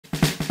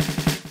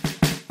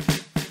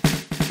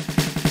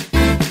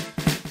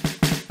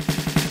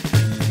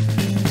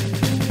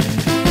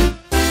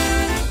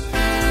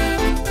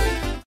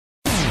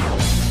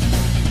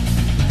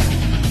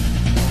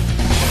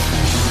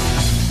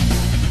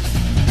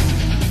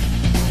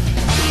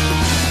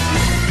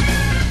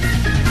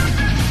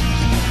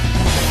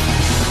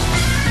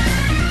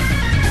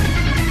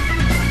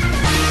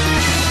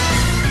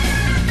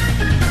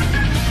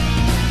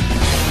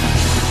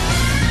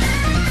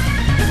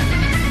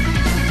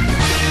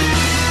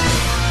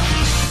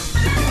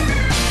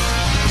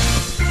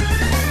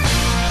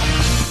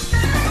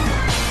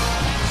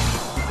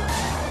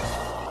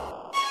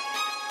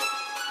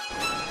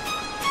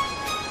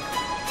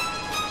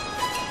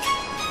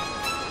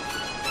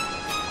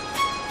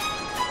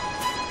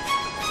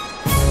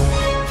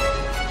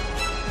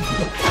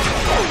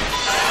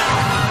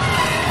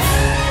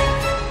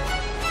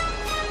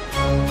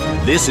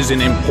This is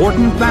an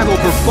important battle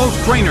for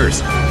both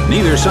trainers.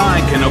 Neither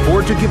side can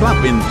afford to give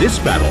up in this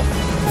battle.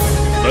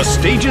 The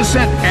stage is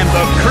set and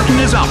the curtain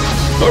is up.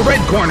 The red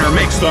corner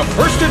makes the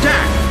first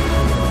attack.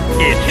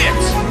 It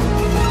hits.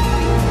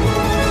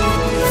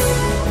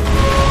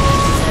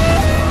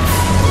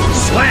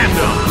 Slammed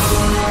him.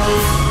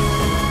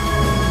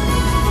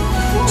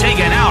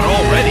 Taken out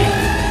already.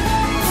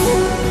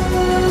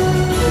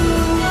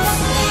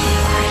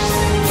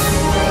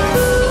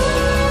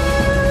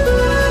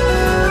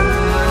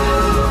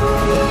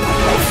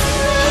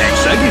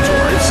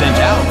 Exeggutor is sent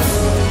out.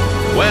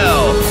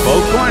 Well,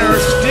 both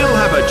corners still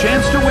have a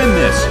chance to win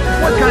this.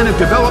 What kind of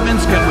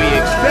developments can we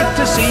expect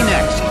to see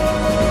next?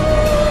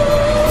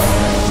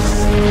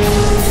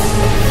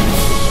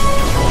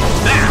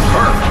 That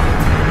hurt.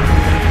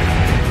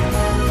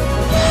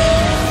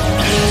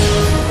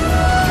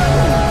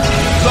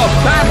 The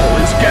battle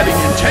is getting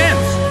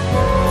intense.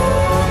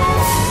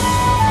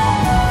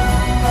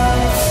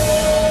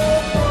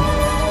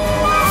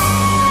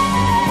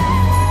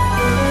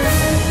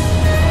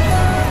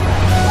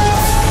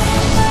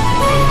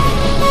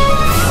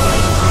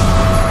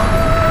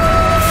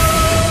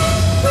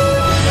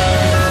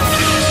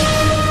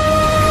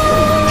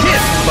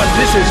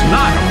 This is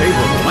not a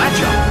favorable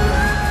matchup.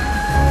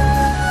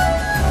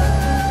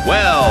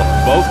 Well,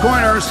 both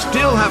corners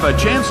still have a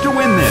chance to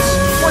win this.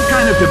 What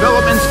kind of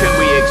developments can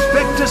we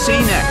expect to see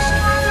next?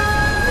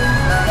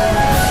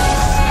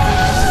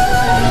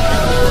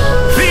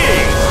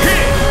 Big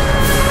hit!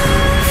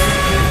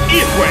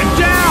 It went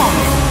down!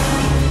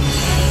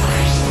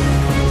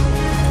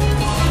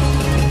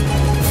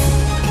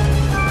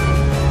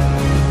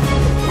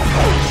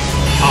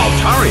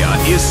 Altaria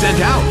is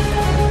sent out.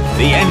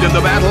 The end of the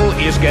battle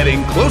is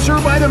getting closer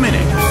by the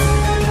minute.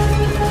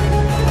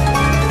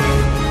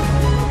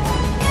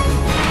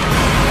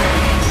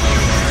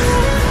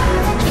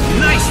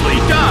 Nicely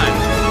done!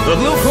 The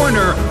blue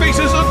corner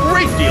faces a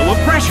great deal of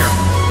pressure.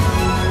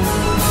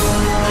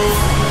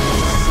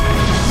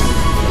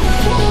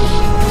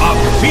 A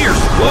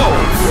fierce blow!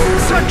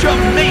 Such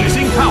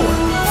amazing power!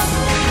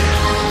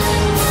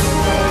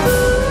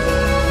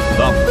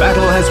 The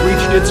battle has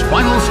reached its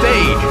final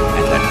stage,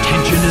 and the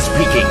tension is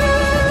peaking.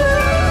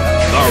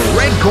 The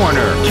red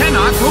corner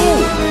cannot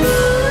move.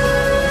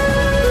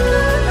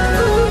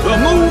 The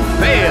move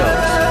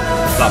fails.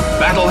 The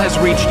battle has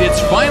reached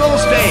its final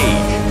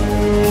stage.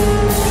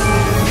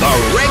 The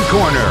red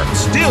corner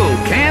still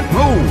can't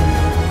move.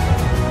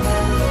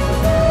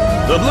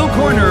 The blue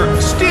corner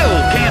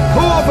still can't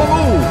pull off a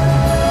move.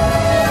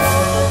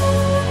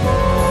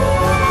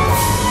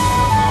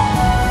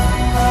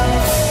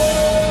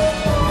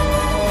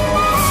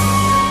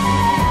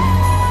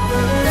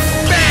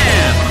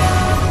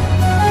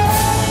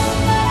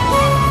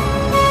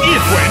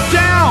 Went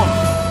down!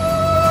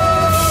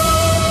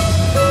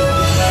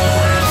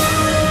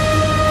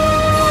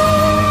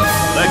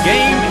 The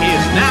game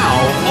is now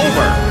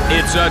over.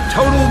 It's a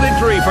total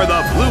victory for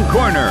the blue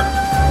corner.